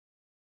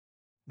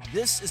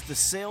This is the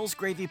Sales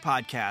Gravy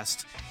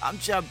Podcast. I'm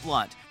Jeb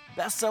Blount,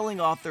 best-selling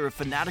author of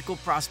Fanatical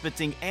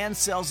Prospecting and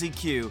Sales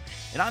EQ,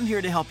 and I'm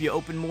here to help you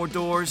open more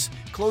doors,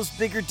 close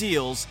bigger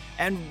deals,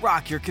 and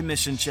rock your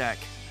commission check.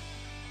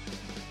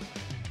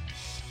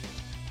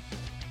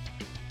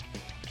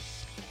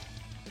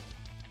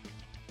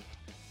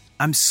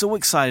 I'm so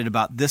excited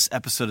about this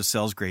episode of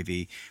Sales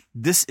Gravy.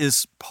 This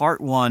is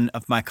part one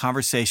of my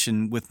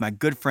conversation with my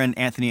good friend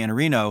Anthony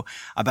Iannarino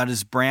about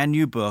his brand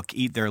new book,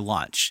 Eat Their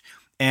Lunch.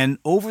 And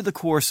over the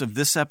course of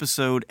this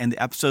episode and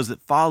the episodes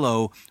that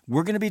follow,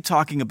 we're going to be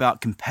talking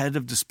about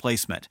competitive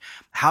displacement.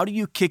 How do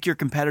you kick your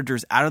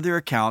competitors out of their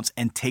accounts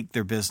and take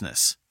their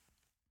business?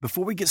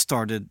 Before we get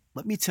started,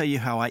 let me tell you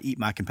how I eat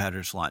my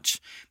competitors' lunch.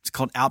 It's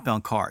called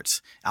Outbound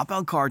Cards.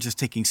 Outbound Cards is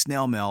taking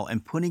snail mail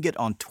and putting it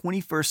on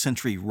 21st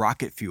century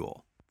rocket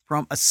fuel.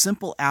 From a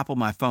simple app on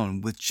my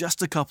phone with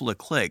just a couple of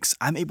clicks,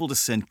 I'm able to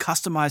send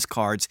customized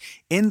cards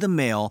in the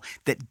mail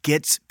that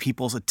gets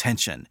people's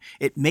attention.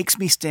 It makes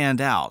me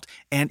stand out,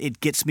 and it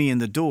gets me in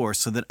the door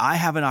so that I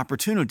have an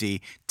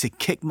opportunity to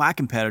kick my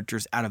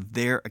competitors out of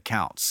their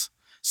accounts.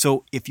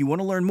 So if you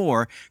want to learn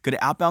more, go to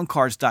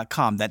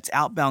outboundcards.com. That's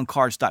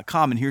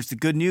outboundcards.com. And here's the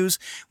good news.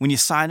 When you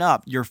sign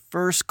up, your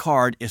first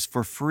card is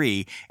for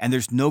free, and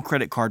there's no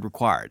credit card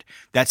required.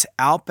 That's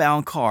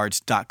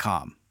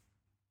outboundcards.com.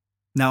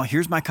 Now,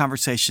 here's my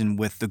conversation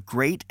with the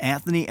great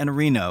Anthony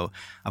Iannarino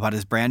about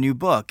his brand new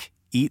book,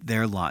 Eat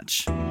Their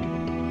Lunch.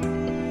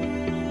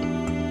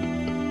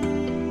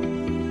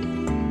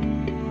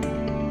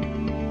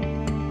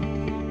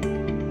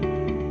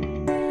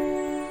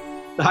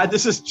 Hi,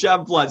 this is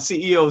Jeb Blount,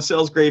 CEO of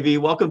Sales Gravy.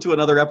 Welcome to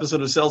another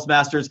episode of Sales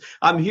Masters.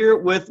 I'm here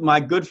with my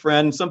good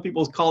friend, some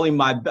people call him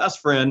my best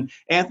friend,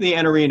 Anthony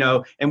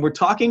Iannarino, and we're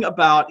talking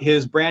about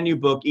his brand new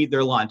book, Eat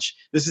Their Lunch.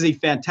 This is a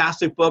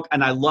fantastic book,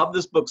 and I love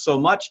this book so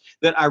much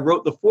that I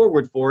wrote the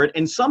foreword for it.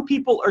 And some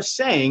people are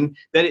saying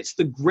that it's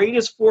the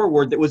greatest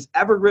foreword that was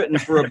ever written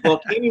for a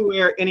book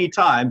anywhere,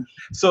 anytime.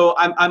 So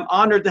I'm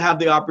honored to have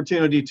the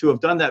opportunity to have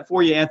done that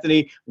for you,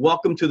 Anthony.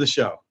 Welcome to the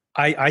show.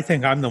 I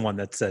think I'm the one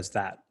that says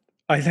that.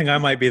 I think I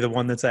might be the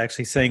one that's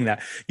actually saying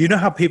that. You know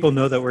how people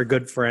know that we're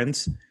good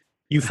friends?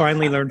 You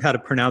finally learned how to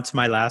pronounce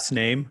my last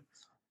name.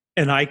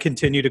 And I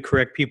continue to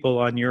correct people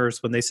on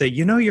yours when they say,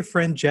 you know your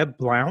friend Jeb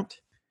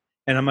Blount?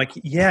 And I'm like,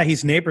 yeah,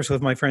 he's neighbors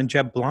with my friend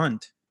Jeb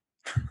Blunt.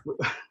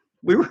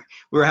 We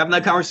were having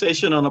that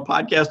conversation on a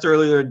podcast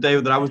earlier today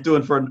that I was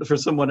doing for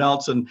someone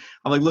else. And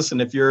I'm like,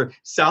 listen, if you're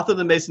south of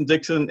the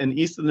Mason-Dixon and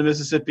east of the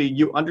Mississippi,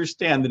 you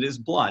understand that it's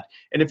Blunt.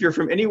 And if you're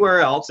from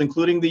anywhere else,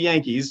 including the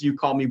Yankees, you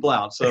call me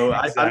Blount. So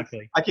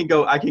exactly. I can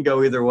go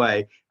either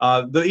way.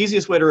 The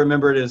easiest way to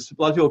remember it is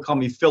a lot of people call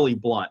me Philly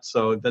Blunt.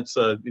 So that's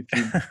if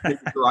you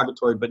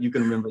derogatory, but you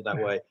can remember it that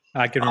way.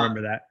 I can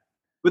remember that.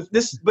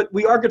 But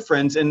we are good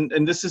friends,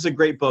 and this is a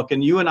great book.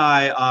 And you and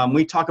I,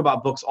 we talk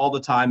about books all the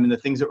time and the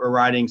things that we're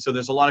writing. So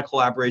there's a lot of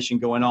collaboration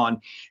going on.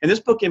 And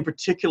this book in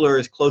particular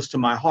is close to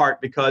my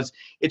heart because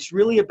it's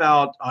really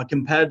about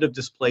competitive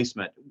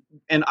displacement.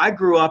 And I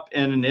grew up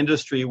in an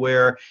industry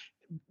where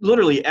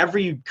literally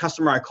every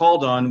customer I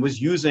called on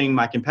was using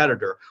my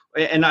competitor.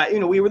 And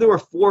there were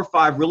 4 or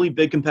 5 really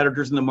big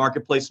competitors in the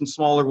marketplace, some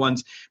smaller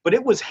ones, but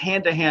it was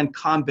hand-to-hand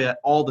combat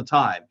all the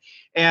time.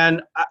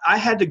 And I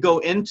had to go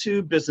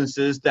into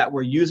businesses that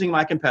were using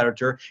my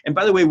competitor. And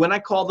by the way, when I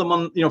called them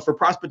on, for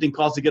prospecting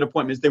calls to get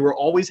appointments, they were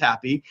always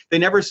happy. They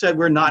never said,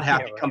 we're not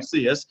happy, yeah, right. Come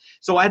see us.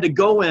 So I had to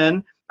go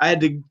in. I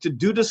had to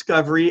do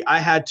discovery. I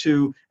had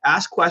to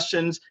ask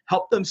questions,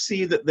 help them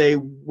see that they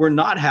were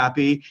not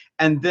happy,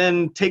 and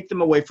then take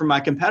them away from my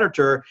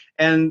competitor.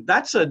 And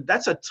that's a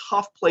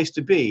tough place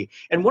to be.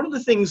 And one of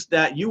the things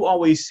that you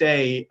always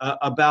say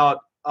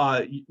about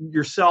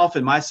yourself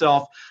and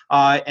myself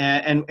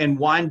and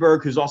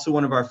Weinberg, who's also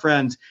one of our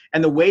friends,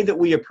 and the way that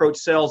we approach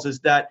sales is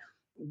that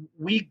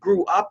we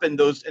grew up in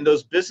those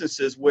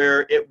businesses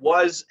where it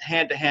was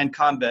hand-to-hand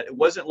combat. It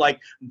wasn't like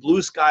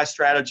blue sky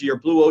strategy or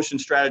blue ocean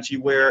strategy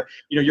where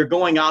you're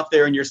going out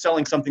there and you're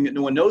selling something that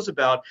no one knows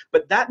about.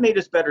 But that made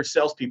us better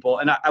salespeople.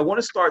 And I want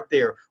to start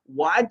there.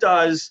 Why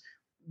does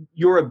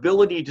your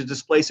ability to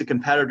displace a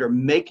competitor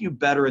make you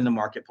better in the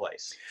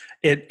marketplace?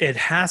 It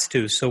has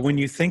to. So when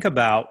you think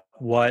about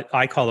what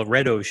I call a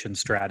red ocean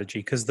strategy,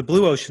 because the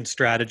blue ocean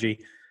strategy,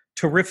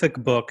 terrific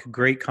book,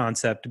 great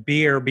concept,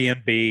 be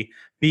Airbnb,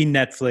 be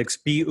Netflix,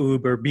 be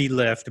Uber, be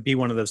Lyft, be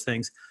one of those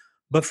things.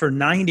 But for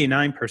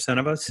 99%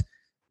 of us,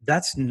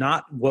 that's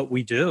not what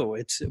we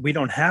do. We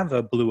don't have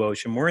a blue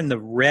ocean. We're in the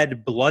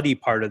red, bloody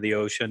part of the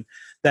ocean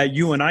that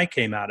you and I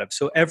came out of.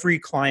 So every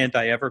client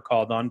I ever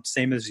called on,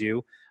 same as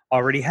you,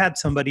 already had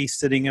somebody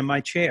sitting in my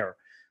chair.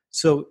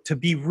 So to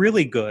be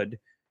really good,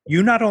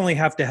 you not only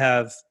have to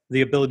have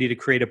the ability to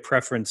create a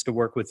preference to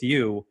work with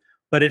you,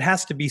 but it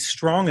has to be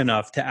strong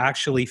enough to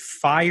actually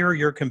fire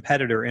your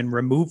competitor and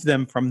remove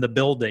them from the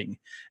building.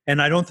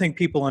 And I don't think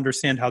people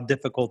understand how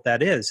difficult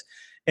that is.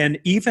 And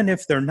even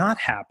if they're not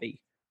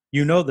happy,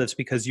 you know this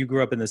because you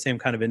grew up in the same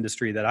kind of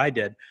industry that I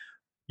did,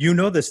 you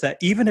know this, that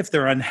even if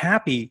they're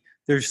unhappy,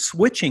 there's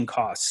switching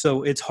costs.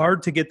 So it's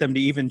hard to get them to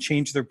even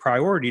change their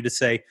priority to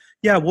say,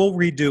 yeah, we'll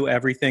redo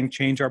everything,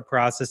 change our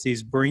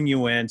processes, bring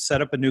you in,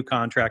 set up a new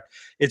contract.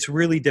 It's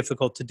really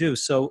difficult to do.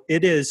 So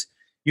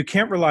you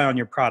can't rely on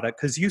your product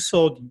because you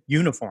sold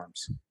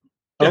uniforms.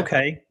 Yeah.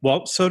 Okay,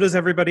 well, so does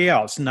everybody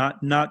else.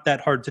 Not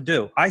that hard to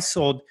do. I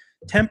sold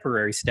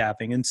temporary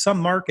staffing. In some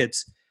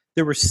markets,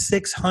 there were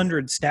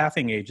 600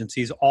 staffing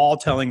agencies all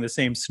telling the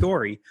same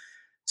story.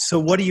 So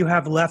what do you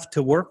have left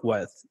to work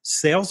with?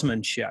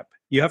 Salesmanship.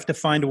 You have to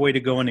find a way to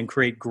go in and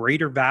create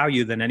greater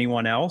value than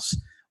anyone else.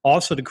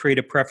 Also to create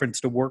a preference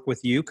to work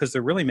with you because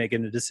they're really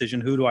making a decision,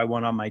 who do I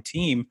want on my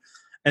team?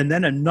 And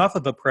then enough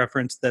of a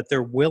preference that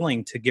they're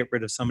willing to get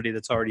rid of somebody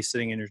that's already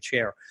sitting in your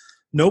chair.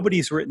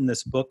 Nobody's written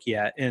this book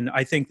yet. And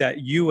I think that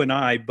you and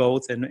I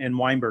both, and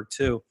Weinberg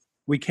too,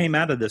 we came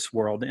out of this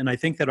world. And I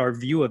think that our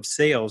view of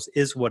sales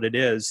is what it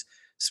is,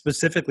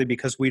 specifically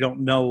because we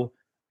don't know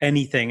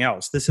anything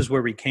else. This is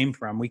where we came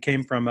from. We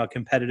came from a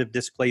competitive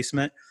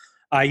displacement.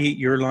 I eat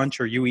your lunch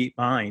or you eat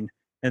mine.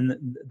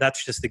 And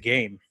that's just the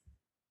game.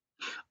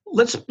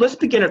 Let's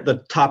begin at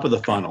the top of the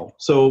funnel.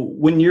 So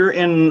when you're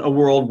in a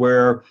world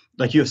where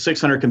like you have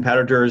 600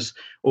 competitors,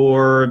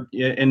 or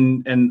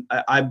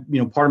I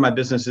part of my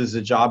business is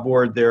a job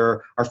board.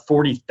 There are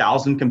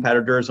 40,000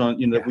 competitors on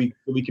that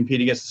we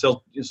compete against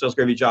the Sales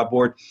Gravy job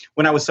board.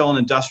 When I was selling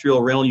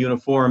industrial rental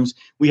uniforms,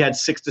 we had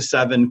 6 to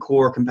 7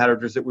 core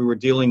competitors that we were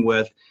dealing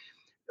with.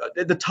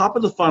 At the top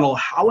of the funnel,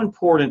 how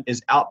important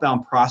is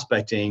outbound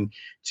prospecting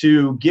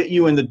to get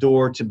you in the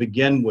door to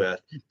begin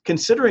with,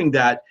 considering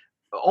that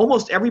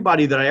almost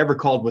everybody that I ever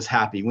called was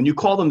happy. When you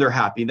call them, they're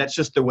happy. That's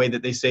just the way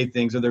that they say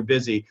things, or they're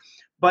busy.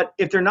 But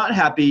if they're not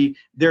happy,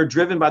 they're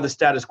driven by the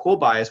status quo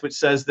bias, which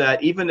says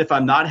that even if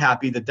I'm not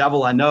happy, the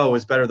devil I know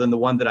is better than the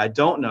one that I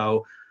don't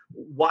know.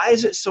 Why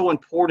is it so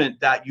important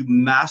that you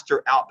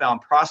master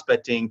outbound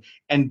prospecting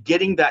and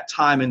getting that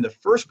time in the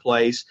first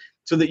place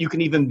so that you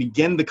can even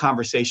begin the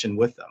conversation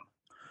with them?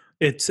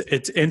 It's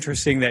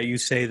interesting that you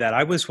say that.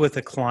 I was with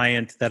a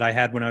client that I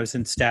had when I was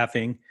in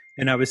staffing,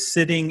 and I was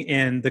sitting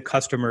in the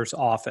customer's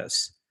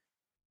office,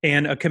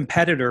 and a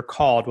competitor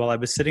called while I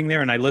was sitting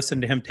there, and I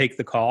listened to him take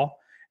the call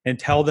and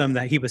tell them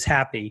that he was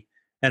happy,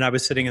 and I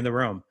was sitting in the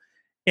room.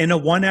 In a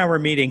 1-hour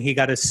meeting, he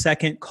got a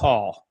second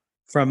call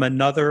from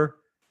another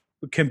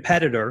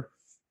competitor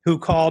who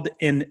called,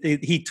 and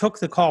he took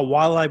the call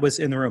while I was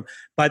in the room.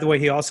 By the way,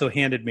 he also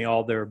handed me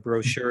all their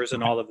brochures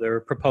and all of their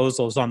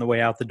proposals on the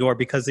way out the door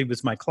because he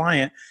was my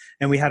client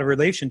and we had a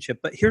relationship.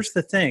 But here's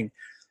the thing.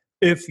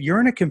 If you're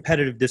in a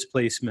competitive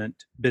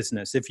displacement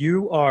business, if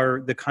you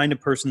are the kind of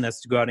person that's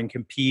to go out and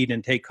compete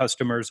and take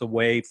customers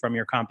away from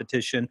your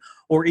competition,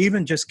 or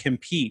even just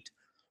compete,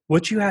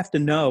 what you have to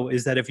know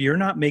is that if you're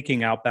not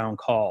making outbound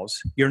calls,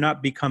 you're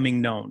not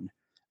becoming known.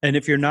 And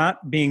if you're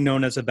not being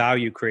known as a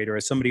value creator,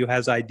 as somebody who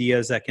has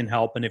ideas that can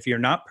help, and if you're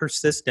not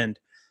persistent,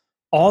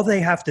 all they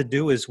have to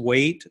do is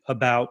wait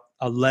about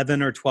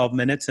 11 or 12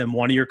 minutes and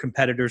one of your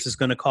competitors is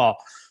going to call.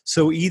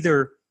 So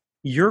either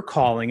you're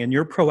calling and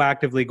you're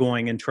proactively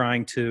going and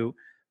trying to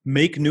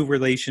make new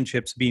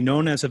relationships, be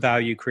known as a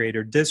value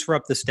creator,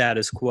 disrupt the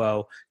status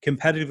quo,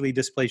 competitively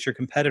displace your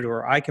competitor,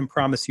 or I can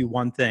promise you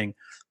one thing,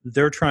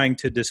 they're trying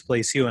to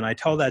displace you. And I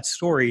tell that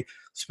story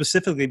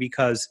specifically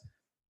because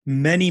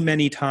many,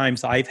 many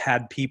times I've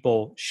had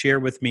people share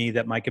with me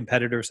that my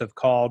competitors have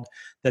called,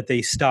 that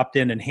they stopped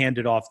in and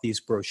handed off these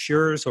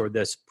brochures or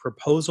this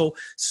proposal.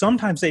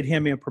 Sometimes they'd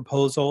hand me a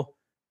proposal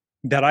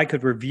that I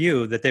could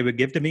review that they would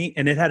give to me,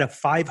 and it had a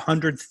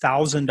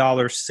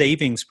 $500,000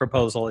 savings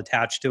proposal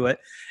attached to it,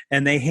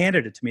 and they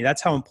handed it to me.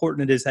 That's how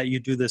important it is that you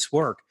do this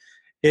work.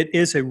 It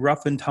is a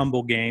rough and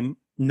tumble game.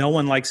 No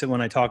one likes it when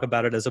I talk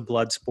about it as a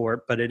blood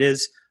sport, but it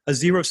is a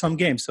zero-sum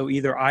game. So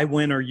either I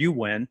win or you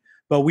win,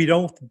 but we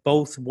don't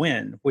both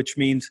win, which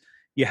means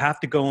you have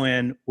to go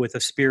in with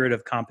a spirit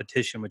of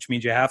competition, which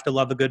means you have to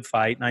love a good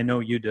fight, and I know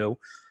you do.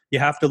 You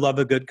have to love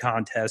a good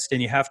contest,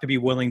 and you have to be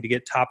willing to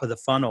get top of the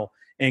funnel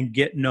and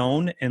get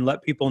known and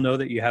let people know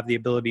that you have the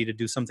ability to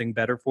do something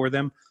better for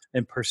them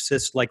and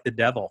persist like the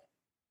devil.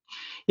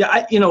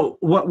 Yeah,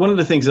 one of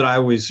the things that I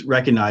always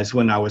recognized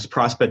when I was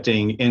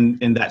prospecting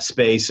in that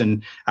space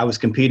and I was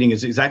competing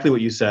is exactly what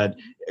you said.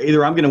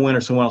 Either I'm going to win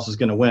or someone else is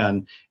going to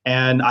win.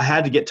 And I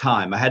had to get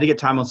time. I had to get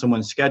time on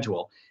someone's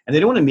schedule. And they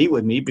don't want to meet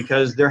with me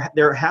because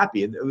they're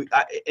happy.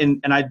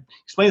 And I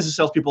explain this to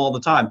salespeople all the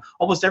time.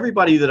 Almost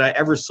everybody that I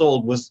ever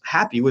sold was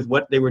happy with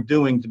what they were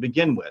doing to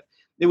begin with.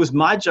 It was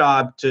my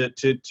job to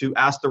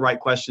ask the right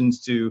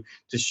questions, to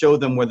show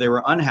them where they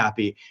were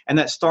unhappy. And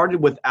that started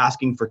with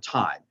asking for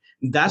time.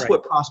 That's right.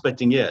 What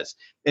prospecting is.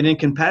 And in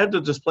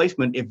competitive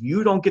displacement, if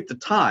you don't get the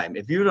time,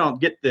 if you don't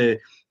get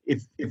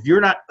if you're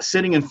not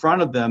sitting in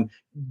front of them,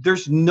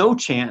 there's no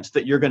chance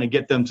that you're going to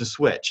get them to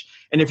switch.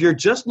 And if you're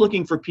just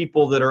looking for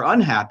people that are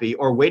unhappy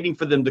or waiting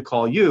for them to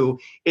call you,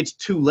 it's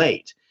too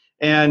late.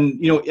 And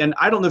and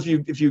I don't know if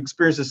you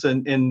experience this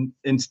in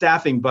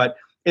staffing, but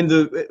in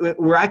the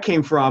where I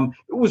came from,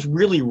 it was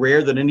really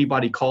rare that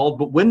anybody called.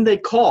 But when they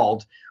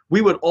called,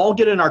 we would all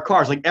get in our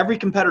cars. Like every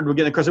competitor would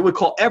get in their cars. They would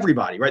call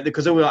everybody, right?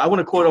 Because they would, I want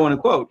to quote, I want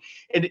to quote.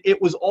 And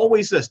it was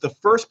always this: the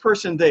first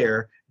person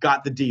there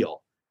got the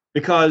deal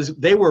because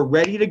they were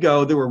ready to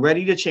go. They were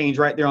ready to change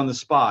right there on the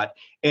spot.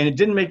 And it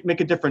didn't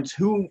make a difference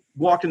who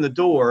walked in the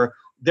door.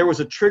 There was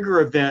a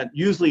trigger event,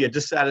 usually a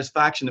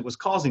dissatisfaction that was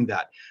causing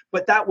that.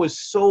 But that was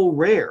so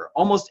rare.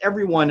 Almost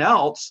everyone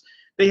else,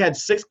 they had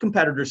 6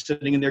 competitors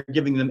sitting and they're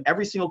giving them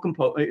every single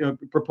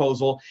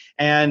proposal,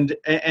 and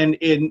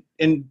they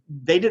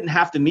didn't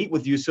have to meet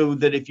with you, so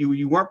that if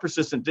you weren't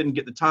persistent, didn't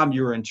get the time,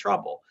 you were in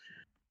trouble.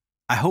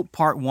 I hope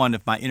part 1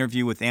 of my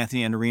interview with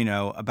Anthony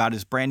Iannarino about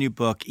his brand new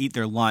book, Eat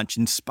Their Lunch,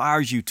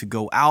 inspires you to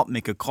go out,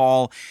 make a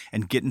call,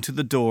 and get into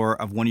the door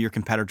of one of your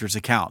competitors'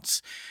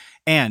 accounts.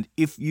 And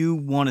if you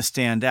want to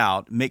stand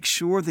out, make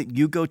sure that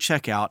you go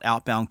check out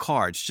Outbound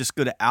Cards. Just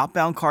go to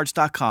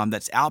outboundcards.com.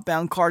 That's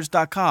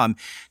outboundcards.com.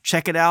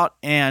 Check it out,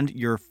 and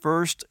your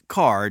first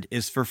card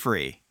is for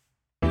free.